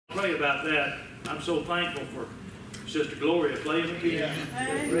Pray about that. I'm so thankful for Sister Gloria playing the piano.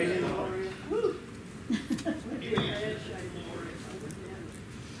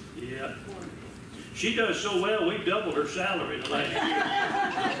 Yeah. She does so well, we've doubled her salary in the last year.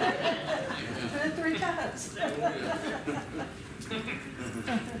 3 times.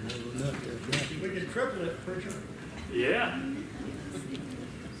 We can triple it, preacher. Yeah.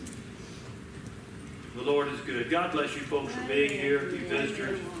 The Lord is good. God bless you folks for being here, you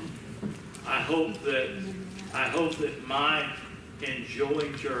visitors. I hope that my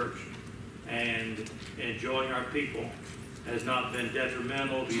enjoying church and enjoying our people has not been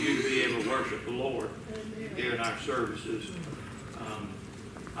detrimental to you to be able to worship the Lord here in our services.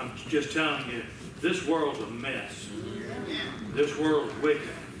 I'm just telling you, this world's a mess. This world's wicked.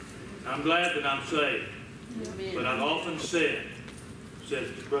 I'm glad that I'm saved. But I've often said to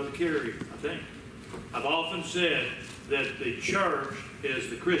Brother Kerry, I think, I've often said that the church is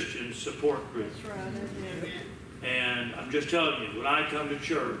the Christian support group. That's right. And I'm just telling you, when I come to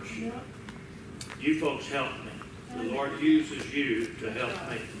church, you folks help me. The Lord uses you to help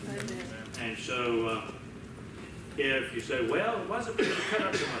me. And so, if you say, well, why is it cut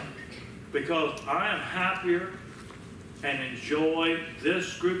up so much? Because I am happier and enjoy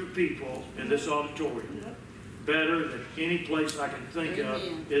this group of people in this auditorium better than any place I can think of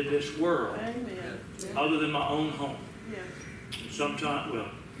in this world, other than my own home. Sometimes, well.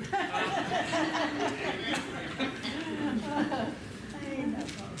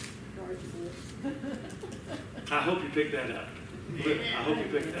 I hope you pick that up. I hope you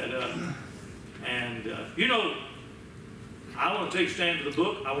pick that up. And, you know, I want to take a stand to the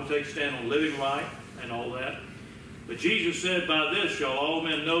book. I want to take a stand on living right and all that. But Jesus said, by this shall all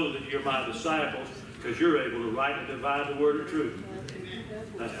men know that you're my disciples, because you're able to rightly divide the word of truth.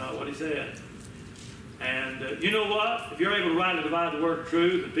 That's not what he said. And you know what? If you're able to rightly divide the word of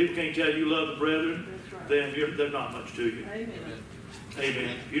truth and people can't tell you love the brethren, then there's not much to you.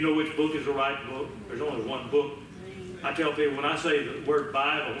 Amen. You know which book is the right book? There's only one book. I tell people, when I say the word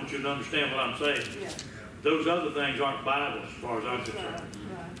Bible, I want you to understand what I'm saying. Those other things aren't Bibles as far as I'm concerned.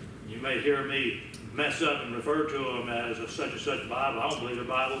 You may hear me mess up and refer to them as a such and such Bible. I don't believe they're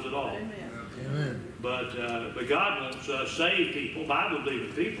Bibles at all. Amen. But God wants saved people,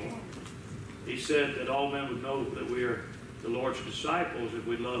 Bible-believing people. He said that all men would know that we are the Lord's disciples if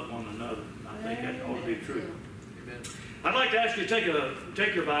we love one another. And I think that ought to be true. Amen. I'd like to ask you to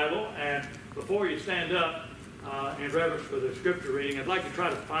take your Bible, and before you stand up in reverence for the scripture reading, I'd like to try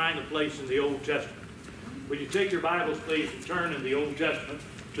to find a place in the Old Testament. Would you take your Bibles, please, and turn in the Old Testament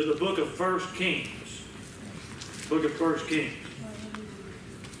to the book of 1 Kings. Book of 1 Kings.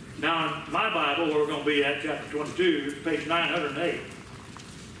 Now, in my Bible, where we're going to be at, chapter 22, page 908.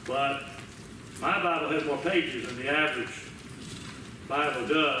 But my Bible has more pages than the average Bible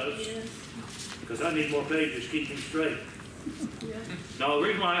does, because I need more pages to keep me straight. Now, the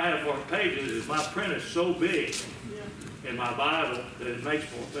reason why I have more pages is my print is so big in my Bible that it makes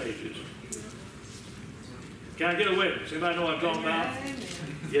more pages. Can I get a witness? Anybody know what I'm talking about?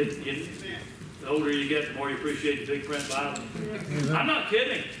 The older you get, the more you appreciate the big print Bible. I'm not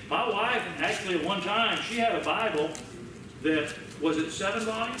kidding. My wife, actually at one time, she had a Bible that, was it 7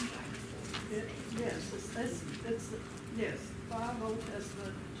 volumes? Yes, 5 Old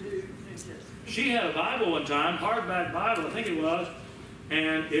Testament, 2 New Testament. She had a Bible one time, hardback Bible, I think it was,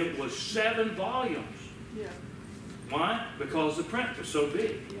 and it was 7 volumes. Why? Because the print was so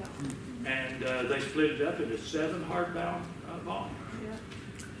big. And they split it up into 7 hardbound volumes.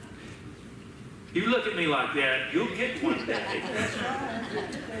 You look at me like that, you'll get one day.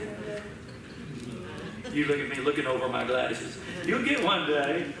 You look at me looking over my glasses. You'll get one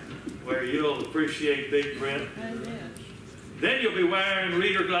day where you'll appreciate big print. Then you'll be wearing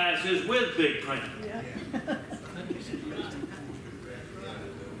reader glasses with big print.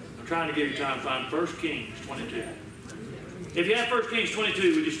 I'm trying to give you time to find 1 Kings 22. If you have 1 Kings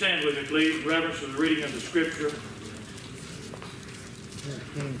 22, would you stand with me, please, in reverence for the reading of the scripture?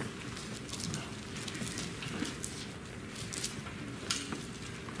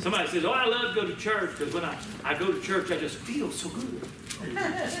 Somebody says, oh, I love to go to church, because when I go to church, I just feel so good.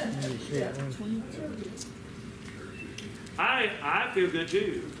 I feel good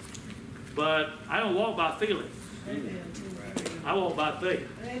too, but I don't walk by feelings. I walk by faith.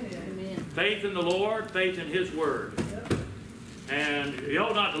 Faith in the Lord, faith in His Word. And you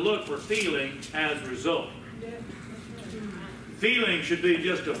ought not to look for feeling as a result. Feeling should be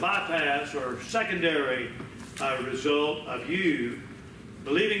just a bypass or secondary result of you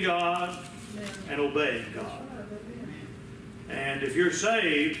believing God and obeying God. And if you're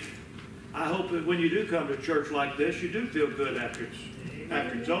saved, I hope that when you do come to church like this, you do feel good after it's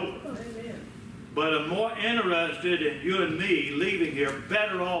after it's over. Amen. But I'm more interested in you and me leaving here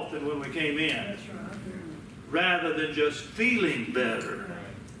better off than when we came in, That's right. rather than just feeling better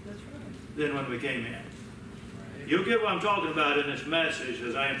That's right. than when we came in. You'll get what I'm talking about in this message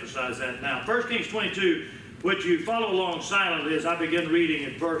as I emphasize that now. 1 Kings 22, which you follow along silently as I begin reading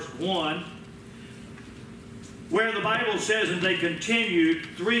at verse 1, where the Bible says, and they continued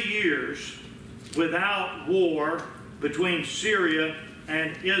 3 years without war between Syria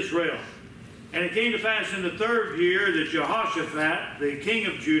and Israel. And it came to pass in the 3rd year that Jehoshaphat, the king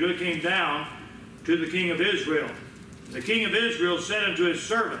of Judah, came down to the king of Israel. The king of Israel said unto his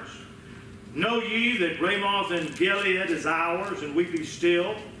servants, Know ye that Ramoth in Gilead is ours, and we be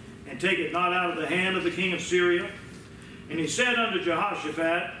still, and take it not out of the hand of the king of Syria? And he said unto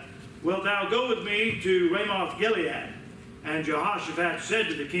Jehoshaphat, Wilt thou go with me to Ramoth Gilead? And Jehoshaphat said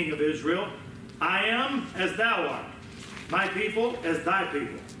to the king of Israel, I am as thou art, my people as thy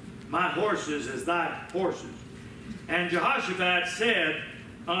people, my horses as thy horses. And Jehoshaphat said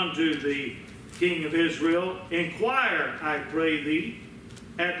unto the king of Israel, Inquire, I pray thee,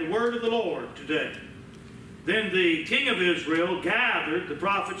 at the word of the Lord today. Then the king of Israel gathered the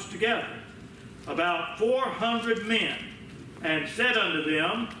prophets together, about 400 men, and said unto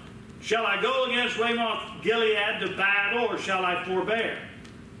them, Shall I go against Ramoth Gilead to battle, or shall I forbear?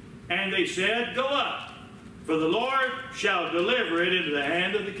 And they said, Go up, for the Lord shall deliver it into the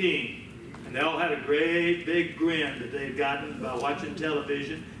hand of the king. And they all had a great big grin that they'd gotten by watching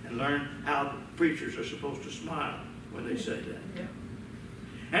television and learned how preachers are supposed to smile when they say that. Yeah.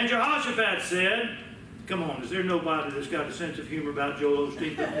 And Jehoshaphat said, come on, is there nobody that's got a sense of humor about Joel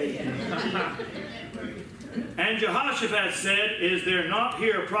Osteen? And Jehoshaphat said, Is there not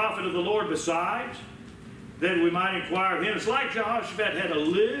here a prophet of the Lord besides, that we might inquire of him? It's like Jehoshaphat had a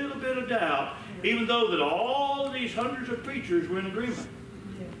little bit of doubt, even though that all of these hundreds of preachers were in agreement.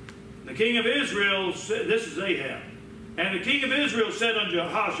 Yeah. The king of Israel said, this is Ahab, and the king of Israel said unto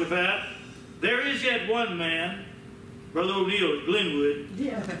Jehoshaphat, There is yet one man, Brother O'Neill at Glenwood,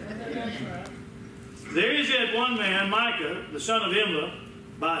 Yeah. That's right. there is yet one man, Micah, the son of Imlah,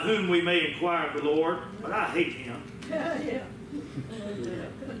 by whom we may inquire of the Lord, but I hate him. Yeah.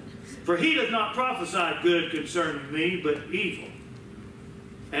 For he does not prophesy good concerning me, but evil.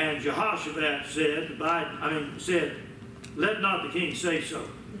 And Jehoshaphat said, Let not the king say so.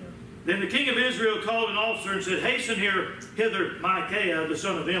 Then the king of Israel called an officer and said, Hasten hither Micaiah, the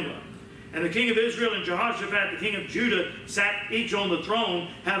son of Imlah. And the king of Israel and Jehoshaphat, the king of Judah, sat each on the throne,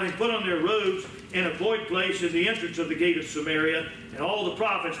 having put on their robes in a void place in the entrance of the gate of Samaria, and all the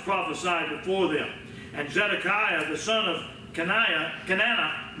prophets prophesied before them. And Zedekiah, the son of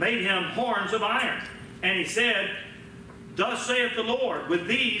Kenana, made him horns of iron. And he said, Thus saith the Lord, With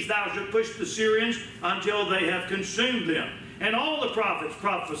these thou shalt push the Syrians until they have consumed them. And all the prophets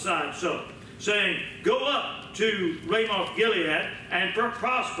prophesied so, saying, Go up to Ramoth Gilead, and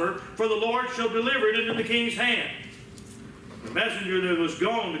prosper, for the Lord shall deliver it into the king's hand. The messenger that was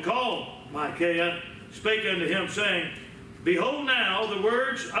gone to call Micaiah spake unto him, saying, Behold now, the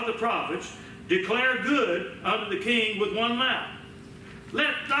words of the prophets declare good unto the king with one mouth.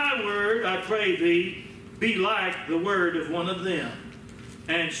 Let thy word, I pray thee, be like the word of one of them,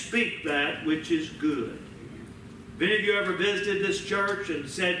 and speak that which is good. Have any of you ever visited this church and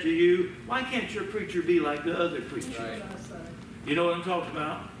said to you, Why can't your preacher be like the other preachers? Right. You know what I'm talking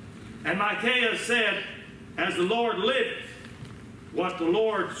about? And Micaiah said, As the Lord liveth, what the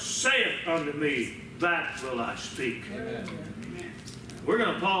Lord saith unto me, that will I speak. Amen. We're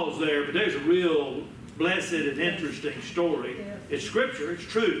going to pause there, but there's a real blessed and interesting story. It's scripture, it's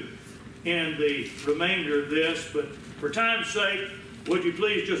true in the remainder of this, but for time's sake, would you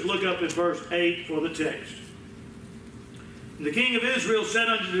please just look up at verse 8 for the text. And the king of Israel said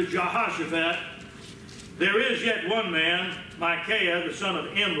unto Jehoshaphat, There is yet one man, Micaiah, the son of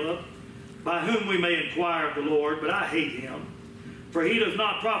Imlah, by whom we may inquire of the Lord, but I hate him. For he does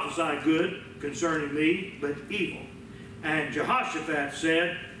not prophesy good concerning me, but evil. And Jehoshaphat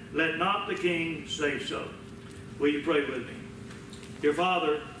said, Let not the king say so. Will you pray with me? Dear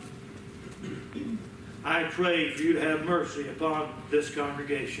Father, I pray for you to have mercy upon this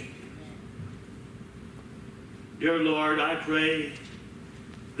congregation. Dear Lord, I pray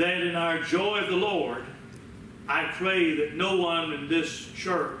that in our joy of the Lord, I pray that no one in this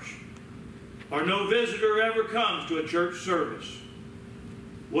church or no visitor ever comes to a church service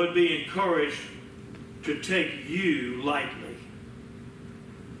would be encouraged to take you lightly.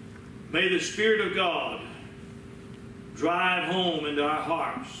 May the Spirit of God drive home into our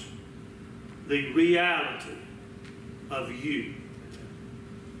hearts the reality of you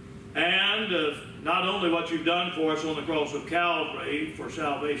and of not only what you've done for us on the cross of Calvary for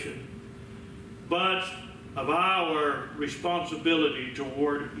salvation, but of our responsibility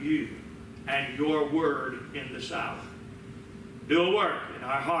toward you and your word in this hour. Do a work in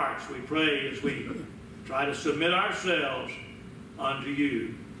our hearts, we pray, as we try to submit ourselves unto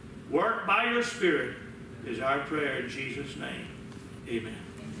you. Work by your Spirit is our prayer in Jesus' name. Amen.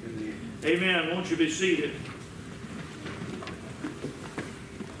 Amen. Amen. Won't you be seated?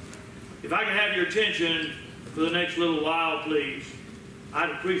 If I can have your attention for the next little while, please. I'd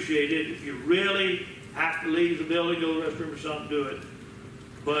appreciate it. If you really have to leave the building, go to the restroom or something, do it.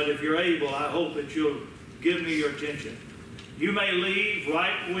 But if you're able, I hope that you'll give me your attention. You may leave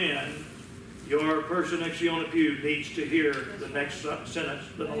right when your person next to you on the pew needs to hear the next sentence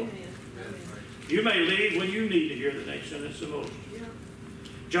the most. You may leave when you need to hear the next sentence the most.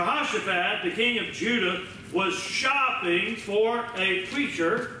 Jehoshaphat, the king of Judah, was shopping for a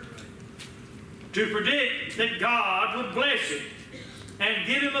preacher to predict that God would bless him and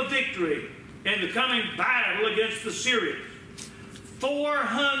give him a victory in the coming battle against the Syrians.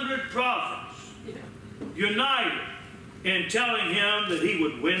 400 prophets united in telling him that he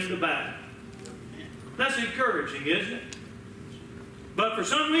would win the battle. That's encouraging, isn't it? But for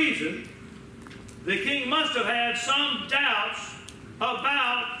some reason, the king must have had some doubts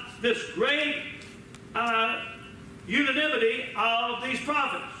about this great unanimity of these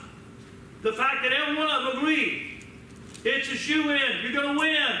prophets. The fact that every one of them agreed, it's a shoo-in, you're going to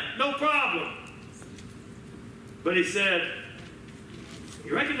win, no problem. But he said,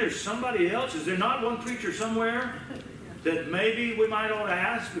 you reckon there's somebody else? Is there not one preacher somewhere that maybe we might ought to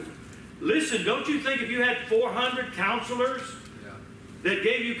ask? Listen, don't you think if you had 400 counselors that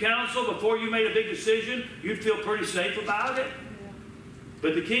gave you counsel before you made a big decision, you'd feel pretty safe about it?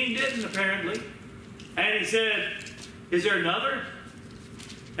 But the king didn't, apparently. And he said, is there another?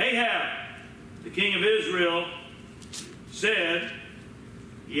 Ahab, the king of Israel, said,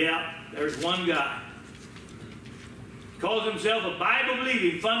 yeah, there's one guy. He calls himself a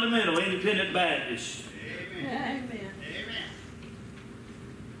Bible-believing, fundamental, independent Baptist. Amen. Amen.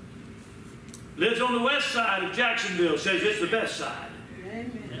 Lives on the west side of Jacksonville, says it's the best side.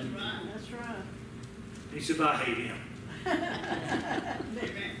 Amen. That's right. That's right. He said, I hate him.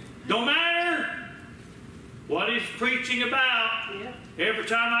 Don't matter what he's preaching about. Yep. Every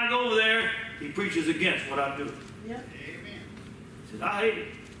time I go over there, he preaches against what I'm doing. Yep. He said, I hate it.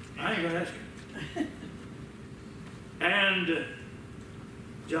 I ain't going to ask him. And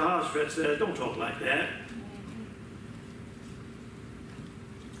Jehoshaphat says, don't talk like that.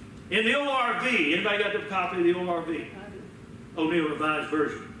 In the ORV, anybody got the copy of the ORV? O'Neill Revised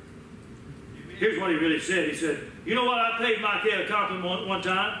Version. Here's what he really said. He said, you know what, I paid Mike a compliment one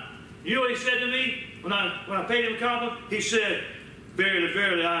time. You know what he said to me when I paid him a compliment? He said, verily,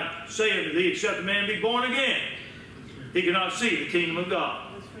 verily, I say unto thee, except a man be born again, he cannot see the kingdom of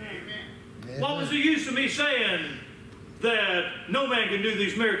God. Amen. What was the use of me saying that no man can do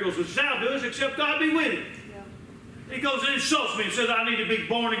these miracles which thou doest except God be with him? Yeah. He goes and insults me and says I need to be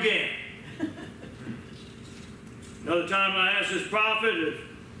born again. Another time I asked this prophet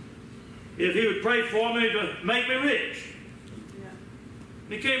if he would pray for me to make me rich. Yeah.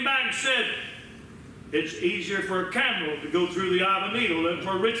 He came back and said, it's easier for a camel to go through the eye of a needle than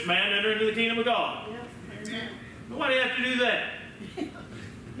for a rich man to enter into the kingdom of God. Yeah. Why do you have to do that?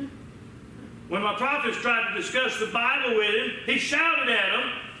 When my prophets tried to discuss the Bible with him, he shouted at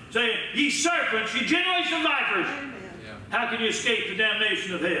them, saying, ye serpents, ye generation of vipers, yeah. How can you escape the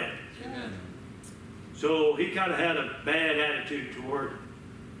damnation of hell? Amen. So he kind of had a bad attitude toward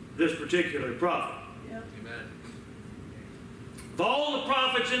this particular prophet. Yep. Amen. Of all the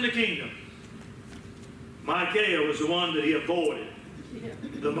prophets in the kingdom, Micaiah was the one that he avoided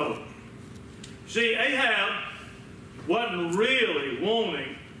the most. See, Ahab wasn't really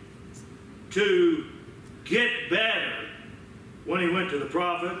wanting to get better when he went to the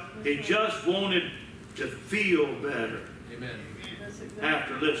prophet. He just wanted to feel better. Amen.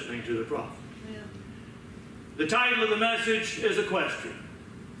 After listening to the prophet. Yeah. The title of the message is a question.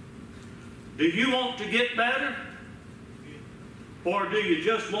 Do you want to get better? Or do you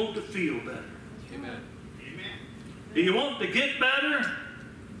just want to feel better? Amen. Do you want to get better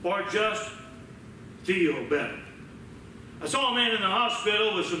or just feel better? I saw a man in the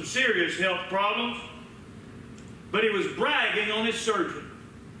hospital with some serious health problems, but he was bragging on his surgeon.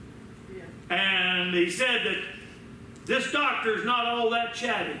 Yeah. And he said that this doctor is not all that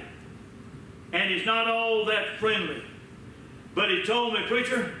chatty, and he's not all that friendly. But he told me,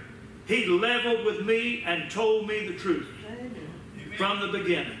 preacher, he leveled with me and told me the truth. Amen. From the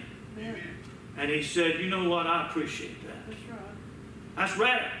beginning. Amen. And he said, you know what, I appreciate that. That's right. That's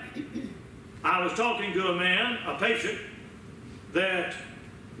rare. I was talking to a man, a patient, that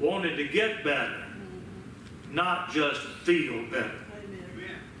wanted to get better, not just feel better.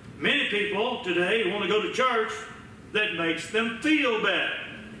 Amen. Many people today want to go to church that makes them feel better.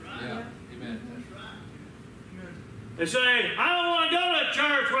 Yeah. Amen. They say, I don't want to go to a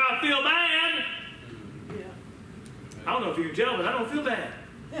church where I feel bad. Yeah. I don't know if you can tell, but I don't feel bad.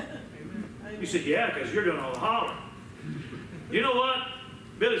 You said, yeah, because you're doing all the hollering. You know what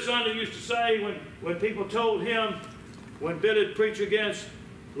Billy Sunday used to say when people told him, when Billy would preach against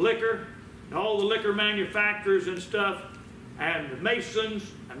liquor, and all the liquor manufacturers and stuff, and the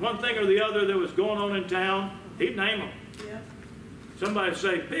Masons, and one thing or the other that was going on in town, he'd name them. Yeah. Somebody would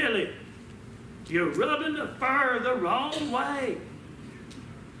say, Billy, you're rubbing the fur the wrong way.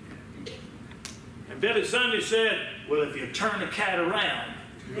 And Billy Sunday said, well, if you turn the cat around,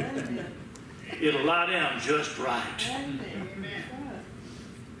 Amen. it'll lie down just right. Amen. That's right.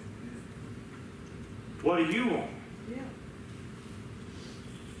 What do you want?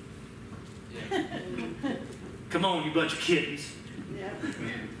 Yeah. Come on, you bunch of kittens. Yeah.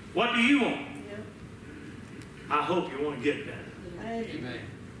 What do you want? Yeah. I hope you want to get better. Amen. Amen.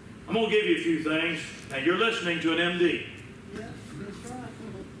 I'm going to give you a few things, and you're listening to an MD. Yeah. That's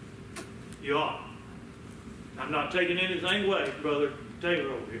right. You are. I'm not taking anything away, Brother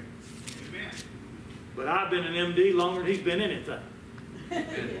Taylor over here. But I've been an MD longer than he's been anything.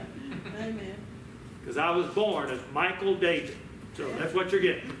 Yeah. Amen. Because I was born as Michael David. So that's what you're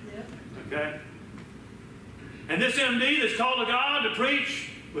getting. Yeah. Okay? And this MD that's called to God to preach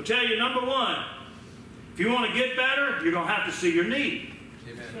will tell you, number one, if you want to get better, you're going to have to see your need.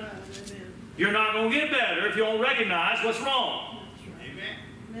 That's Amen. right. Amen. You're not going to get better if you don't recognize what's wrong.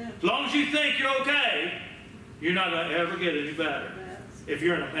 Amen. As long as you think you're okay, you're not going to ever get any better That's if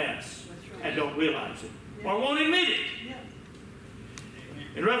you're in a mess right. and don't realize it or won't admit it. Yeah.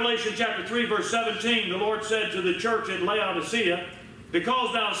 In Revelation chapter 3, verse 17, the Lord said to the church at Laodicea,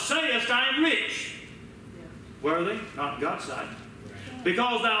 because thou sayest, I am rich. Yeah. Where are they? Not in God's sight.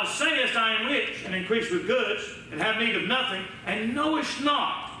 Because thou sayest, I am rich, and increase with goods, and have need of nothing, and knowest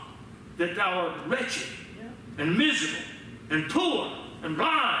not that thou art wretched, Yeah. and miserable, and poor, and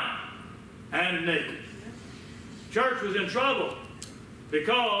blind, and naked. Church was in trouble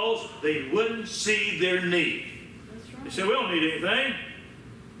because they wouldn't see their need. That's They right. said, we don't need anything.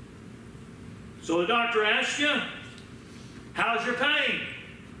 So the doctor asks you, how's your pain?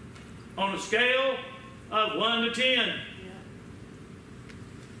 On a scale of 1 to 10. Yeah.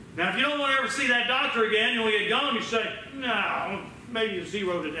 Now, if you don't want to ever see that doctor again, you want to get gone, you say, no, maybe a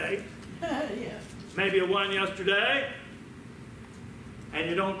 0 today, Yeah. maybe a 1 yesterday. And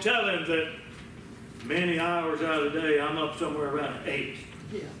you don't tell him that many hours out of the day, I'm up somewhere around 8.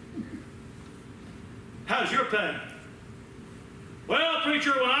 Yeah. How's your pain? Well,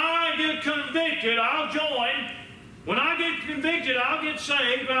 preacher, when I get convicted, I'll join. When I get convicted, I'll get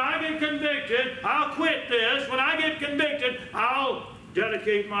saved. When I get convicted, I'll quit this. When I get convicted, I'll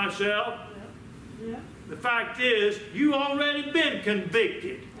dedicate myself. Yeah. Yeah. The fact is, you already been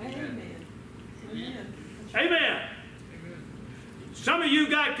convicted. Amen. Amen. Amen. Some of you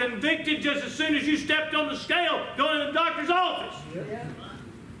got convicted just as soon as you stepped on the scale going to the doctor's office. Yeah.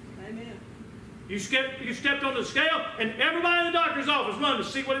 Amen. You stepped on the scale, and everybody in the doctor's office wanted to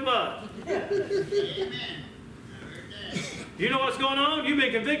see what it was. You know what's going on? You've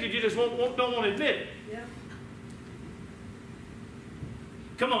been convicted, you just don't want to admit it. Yeah.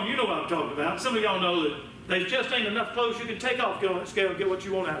 Come on, you know what I'm talking about. Some of y'all know that there just ain't enough clothes you can take off, go on that scale, and get what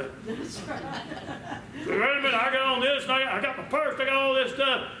you want out of it. That's right. Wait a minute, I got on this, and I got my purse, I got all this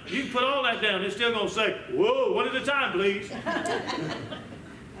stuff. You can put all that down, it's still going to say, whoa, one at a time, please.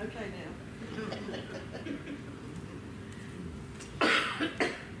 Okay now.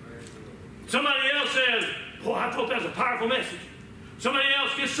 Somebody else says, boy, I thought that was a powerful message. Somebody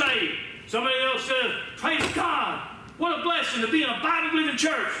else gets saved. Somebody else says, praise God, what a blessing to be in a Bible-believing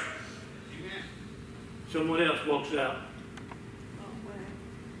church. Amen. Someone else walks out. Oh, wow.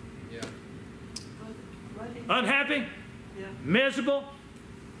 Yeah. Unhappy, Yeah. miserable,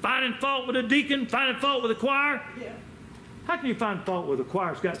 finding fault with a deacon, finding fault with a choir. Yeah. How can you find fault with a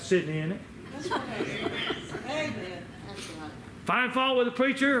choir's got sitting in it? That's right. Amen. That's right. Finding fault with a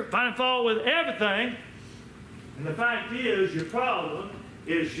preacher, finding fault with everything. And the fact is, your problem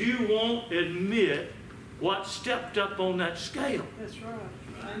is you won't admit what stepped up on that scale. That's right.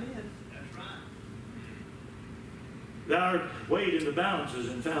 Amen. Thou art weighed in the balances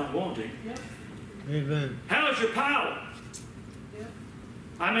and found wanting. Yep. Amen. How's your power? Yep.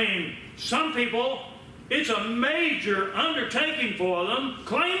 I mean, some people, it's a major undertaking for them,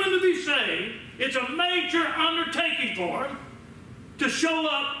 claiming to be saved. It's a major undertaking for them to show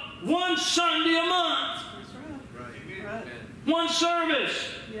up one Sunday a month. That's right. Right. Right. Amen. One service.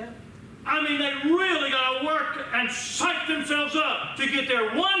 Yeah. I mean, they really got to work and psych themselves up to get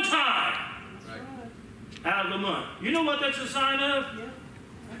there one time That's Right. right. out of the month. You know what that's a sign of? Yeah.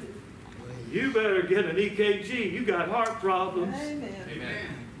 I do. You better get an EKG. You got heart problems. Amen. Amen.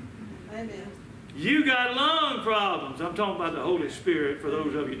 Amen. You got lung problems. I'm talking about the Holy Spirit for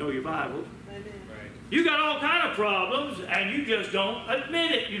those of you who know your Bible. Amen. Right. You got all kind of problems and you just don't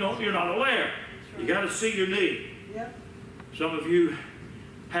admit it. You're not aware. You got to see your need. Yep. Some of you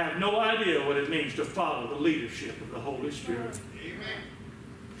have no idea what it means to follow the leadership of the Holy Spirit. Amen.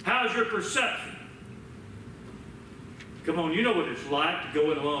 How's your perception? Come on, you know what it's like to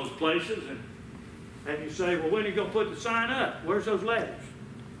go into one of those places and you say, well, when are you going to put the sign up? Where's those letters?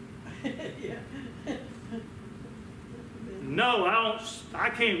 Yeah. No, I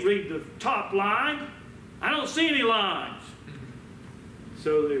can't read the top line. I don't see any lines.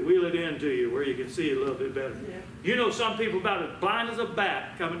 So they wheel it into you where you can see it a little bit better. Yeah. You know some people about as blind as a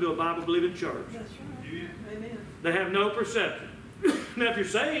bat coming to a Bible-believing church. That's right. Amen. Amen. They have no perception. Now, if you're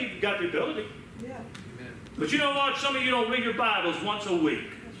saved, you've got the ability. Yeah. Amen. But you know what? Some of you don't read your Bibles once a week.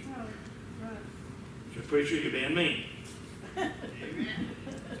 That's right. Right. So pretty sure you're being mean. Amen.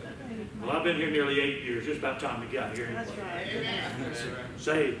 Well, I've been here nearly 8 years. It's about time we got here. That's Anyway. right. Amen.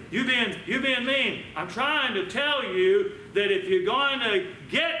 Say, you being mean. I'm trying to tell you that if you're going to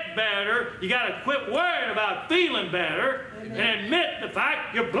get better, you got to quit worrying about feeling better Amen. and admit the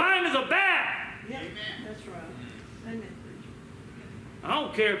fact you're blind as a bat. Yeah. Amen. That's right. Amen. I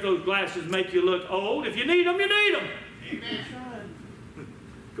don't care if those glasses make you look old. If you need them, you need them. Amen. That's right.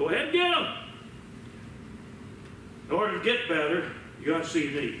 Go ahead and get them. In order to get better, you got to see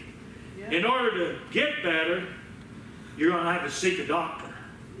your need. Yeah. In order to get better, you're going to have to seek a doctor.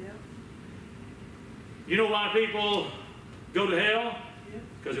 Yeah. You know why people go to hell? Yeah.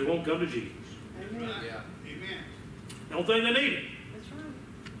 Because they won't come to Jesus. Amen. Yeah. Amen. Don't think they need him. That's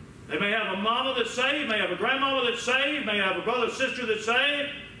right. They may have a mama that's saved, may have a grandmama that's saved, may have a brother or sister that's saved,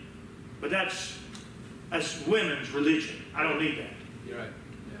 but that's women's religion. I don't need that. You're right.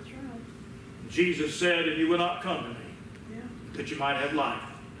 That's right. Jesus said, and you will not come to me, Yeah. that you might have life.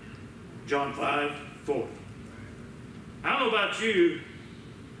 John 5:40. I don't know about you,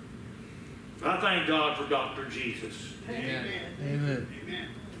 but I thank God for Dr. Jesus. Amen. Amen. Amen.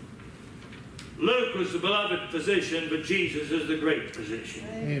 Luke was the beloved physician, but Jesus is the great physician.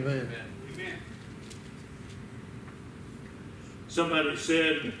 Amen. Amen. Amen. Somebody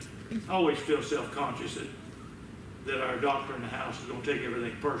said, I always feel self-conscious that our doctor in the house is going to take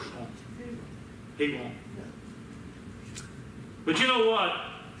everything personal. He won't. But you know what?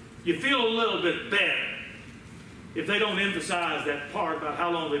 You feel a little bit better if they don't emphasize that part about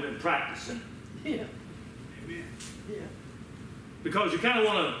how long they've been practicing. Yeah. Amen. Yeah. Because you kind of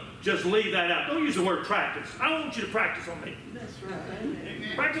want to just leave that out. Don't use the word practice. I don't want you to practice on me. That's right. Amen.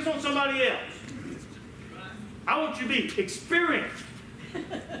 Amen. Practice on somebody else. I want you to be experienced.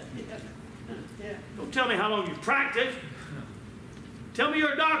 Yeah. Don't tell me how long you've practiced. Tell me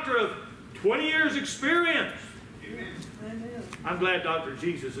you're a doctor of 20 years experience. Amen. Amen. I'm glad Dr.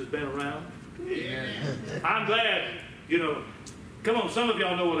 Jesus has been around. Amen. I'm glad, come on, some of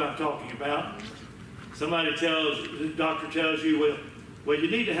y'all know what I'm talking about. The doctor tells you, well, you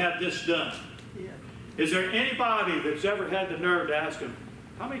need to have this done. Yeah. Is there anybody that's ever had the nerve to ask him,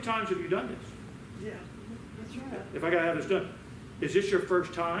 how many times have you done this? Yeah. That's right. If I got to have this done, is this your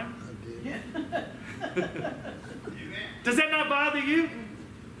first time? I did. Yeah. Amen. Does that not bother you?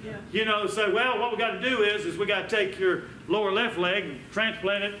 Yeah. Say, well, what we got to do is we got to take your lower left leg and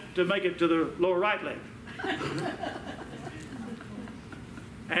transplant it to make it to the lower right leg.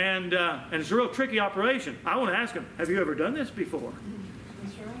 And it's a real tricky operation. I want to ask them, have you ever done this before?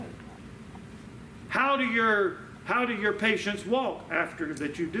 That's right. How do your patients walk after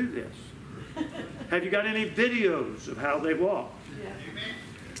that you do this? Have you got any videos of how they walk Yeah.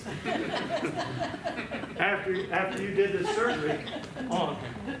 after you did this surgery on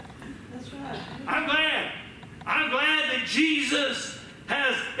them? That's right. I'm glad that Jesus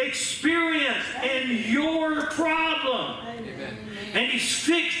has experience in your problem. Amen. And he's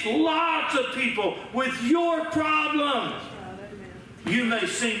fixed lots of people with your problems. That's right. Amen. You may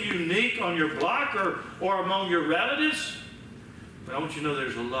seem unique on your block or among your relatives, but I want you to know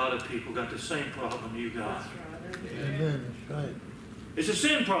there's a lot of people got the same problem you got. That's right. Amen. Amen. That's right. It's a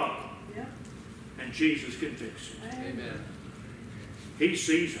sin problem, Yeah. and Jesus can fix it. Amen. He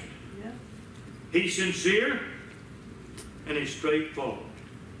sees it. Yeah. He's sincere, and he's straightforward.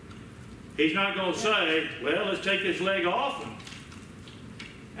 He's not going to say, well, let's take this leg off,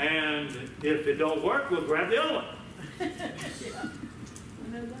 and if it don't work, we'll grab the other one. Yeah.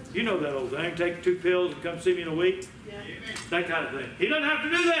 You know that old thing. Take 2 pills and come see me in a week. Yeah. That kind of thing. He doesn't have to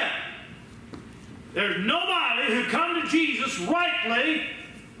do that. There's nobody who come to Jesus rightly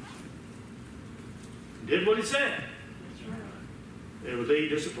did what he said. That's right. It would lead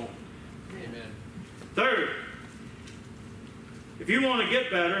disappointment. Amen. Third, if you want to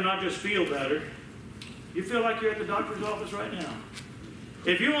get better, not just feel better, you feel like you're at the doctor's office right now.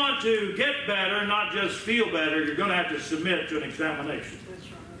 If you want to get better, not just feel better, you're going to have to submit to an examination. That's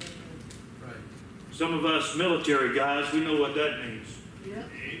right. Right. Some of us military guys, we know what that means. Yeah.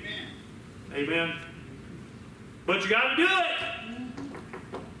 Amen. Amen? But you got to do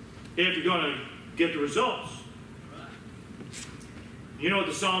it if you're going to get the results. Right. You know what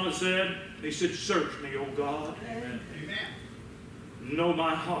the psalmist said? He said, "Search me, O God. Amen. Amen. Know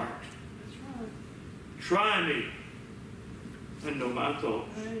my heart. That's right. Try me and know my thoughts."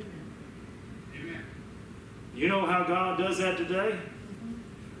 Amen. Amen. You know how God does that today?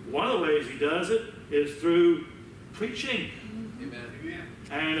 One of the ways he does it is through preaching. Amen. Amen.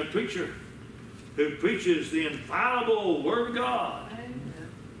 And a preacher who preaches the infallible Word of God.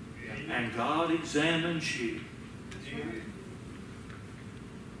 Amen. And God examines you. Amen.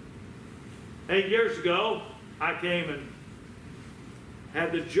 8 years ago, I came and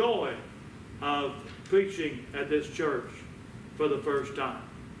had the joy of preaching at this church for the first time.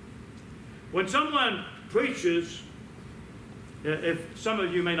 When someone preaches, if some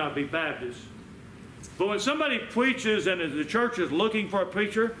of you may not be Baptists, but when somebody preaches and the church is looking for a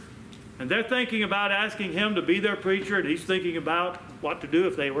preacher, and they're thinking about asking him to be their preacher, and he's thinking about what to do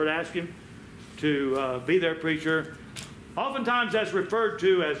if they were to ask him to be their preacher, oftentimes that's referred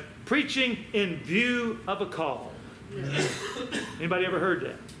to as preaching in view of a call. Yeah. Anybody ever heard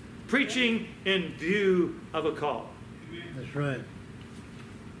that? Preaching in view of a call. That's right.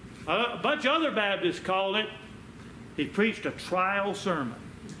 A bunch of other Baptists called it, he preached a trial sermon.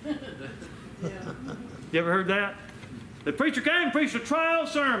 Yeah. You ever heard that? The preacher came and preached a trial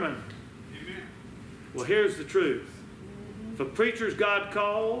sermon. Amen. Well, here's the truth. If a preacher's God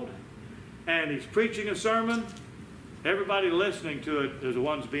called and he's preaching a sermon, everybody listening to it is the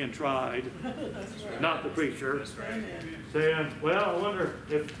ones being tried, That's right. not the preacher. That's right. Amen. Saying, well, I wonder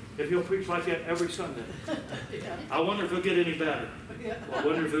if he'll preach like that every Sunday. Yeah. I wonder if he'll get any better. Yeah. Well, I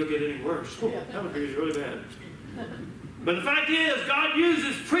wonder if he'll get any worse. Yeah. That would be really bad. But the fact is, God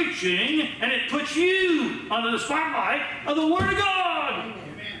uses preaching, and it puts you under the spotlight of the Word of God. Amen.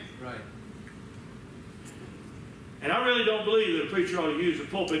 Amen. Right. And I really don't believe that a preacher ought to use the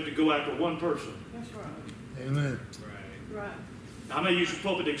pulpit to go after one person. That's right. Amen. Right. Right. I may use the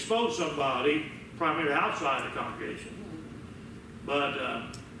pulpit to expose somebody, primarily outside the congregation. But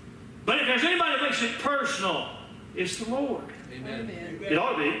if there's anybody that makes it personal, it's the Lord. Amen. Amen. It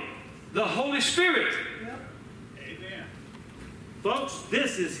ought to be the Holy Spirit. Yep. Amen. Folks,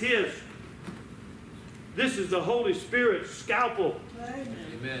 this is the Holy Spirit's scalpel. Amen.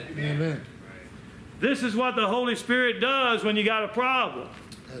 Amen. Amen. Amen. This is what the Holy Spirit does when you got a problem.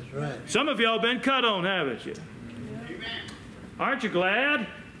 That's right. Some of y'all been cut on, haven't you? Amen. Aren't you glad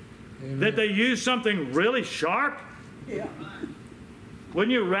that they use something really sharp? Yeah.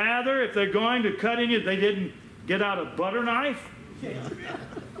 Wouldn't you rather, if they're going to cut in you, they didn't get out a butter knife? Yeah.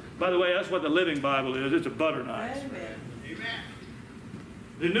 By the way, that's what the Living Bible is. It's a butter knife. Amen. Amen.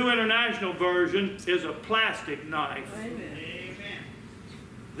 The New International Version is a plastic knife. Amen. Amen.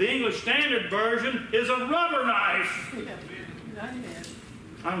 The English Standard Version is a rubber knife. Yeah. Amen.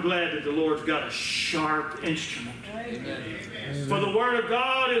 I'm glad that the Lord's got a sharp instrument. Amen. Amen. For the Word of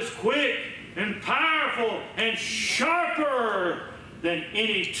God is quick and powerful and sharper than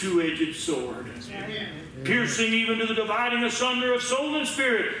any two-edged sword, Amen. piercing even to the dividing asunder of soul and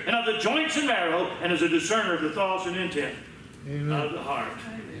spirit, and of the joints and marrow, and is a discerner of the thoughts and intent of Amen. the heart.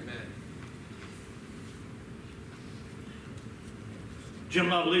 Amen. Jim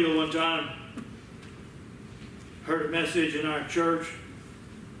Lavalito one time heard a message in our church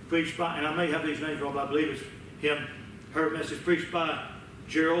preached by, and I may have these names wrong, but I believe it's him, heard a message preached by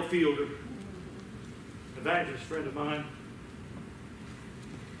Gerald Fielder, evangelist friend of mine.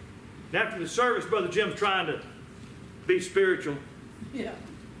 And after the service, Brother Jim's trying to be spiritual. Yeah.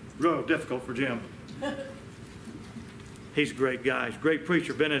 Real difficult for Jim. He's a great guy. He's a great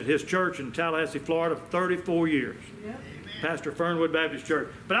preacher. Been at his church in Tallahassee, Florida for 34 years. Yep. Pastor Glenwood Baptist Church.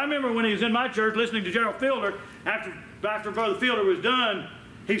 But I remember when he was in my church listening to Gerald Fielder, after Brother Fielder was done,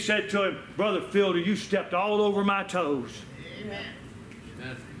 he said to him, "Brother Fielder, you stepped all over my toes." Amen.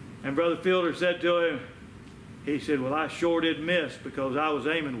 Amen. And Brother Fielder said to him, he said, "Well, I sure did miss because I was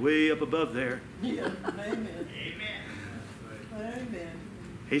aiming way up above there." Yeah. Amen. Amen. Amen.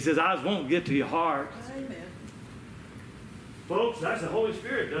 He says, "I was wanting to get to your heart." Amen. Folks, that's the Holy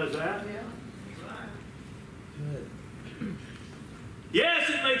Spirit does that. Yeah. Good. Yes,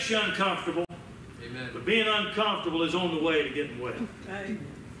 it makes you uncomfortable, Amen. but being uncomfortable is on the way to getting well. Amen.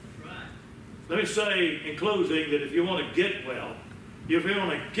 Let me say in closing that if you want to get well, if you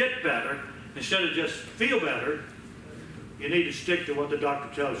want to get better, instead of just feel better, you need to stick to what the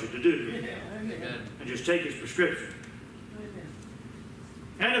doctor tells you to do. Amen. And just take his prescription. Amen.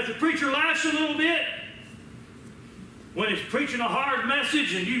 And if the preacher laughs a little bit, when he's preaching a hard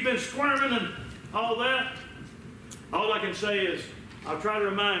message and you've been squirming and all that, all I can say is, I'll try to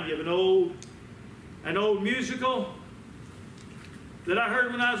remind you of an old musical that I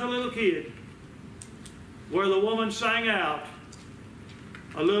heard when I was a little kid, where the woman sang out,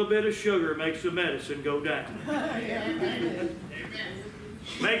 "A little bit of sugar makes the medicine go down." Amen.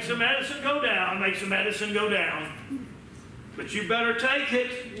 Makes the medicine go down, makes the medicine go down. But you better take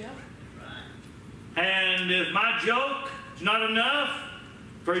it. Yeah. And if my joke is not enough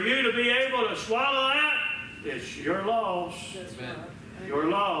for you to be able to swallow that, it's your loss. That's Amen. right. Your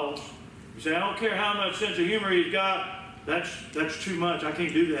loss. You say, I don't care how much sense of humor he's got. That's too much. I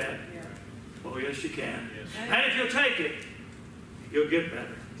can't do that. Yeah. Oh, yes, you can. Yes. And if you'll take it, you'll get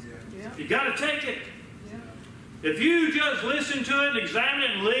better. Yeah. You got to take it. Yeah. If you just listen to it and examine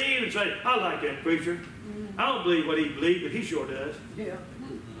it and leave and say, I like that preacher. I don't believe what he believed, but he sure does. Yeah.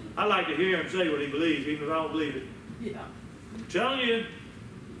 I like to hear him say what he believes, even if I don't believe it. Yeah. I'm telling you,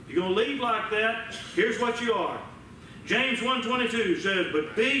 you're going to leave like that. Here's what you are. James 1:22 says,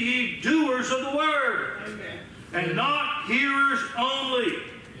 but be ye doers of the word, Amen. and not hearers only,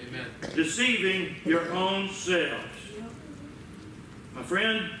 Amen. deceiving your own selves. My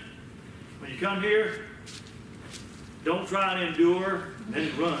friend, when you come here, don't try and endure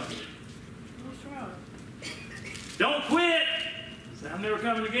and run. That's right. Don't quit. Say, I'm never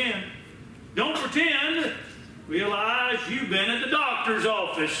coming again. Don't pretend. Realize you've been at the doctor's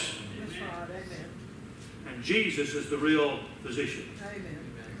office. That's right. Amen. And Jesus is the real physician,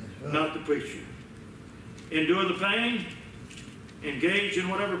 Amen. not the preacher. Endure the pain. Engage in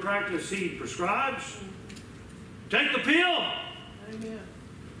whatever practice he prescribes. Take the pill. Amen.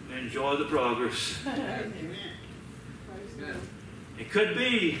 And enjoy the progress. Amen. Praise the Amen. Lord. It could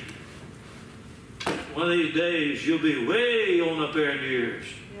be one of these days you'll be way on up there in years.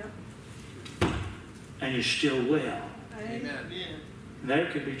 Yep. And you're still well. Amen. Amen. And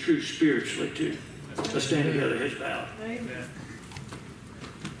that can be true spiritually too. Let's stand together, heads bowed. Amen.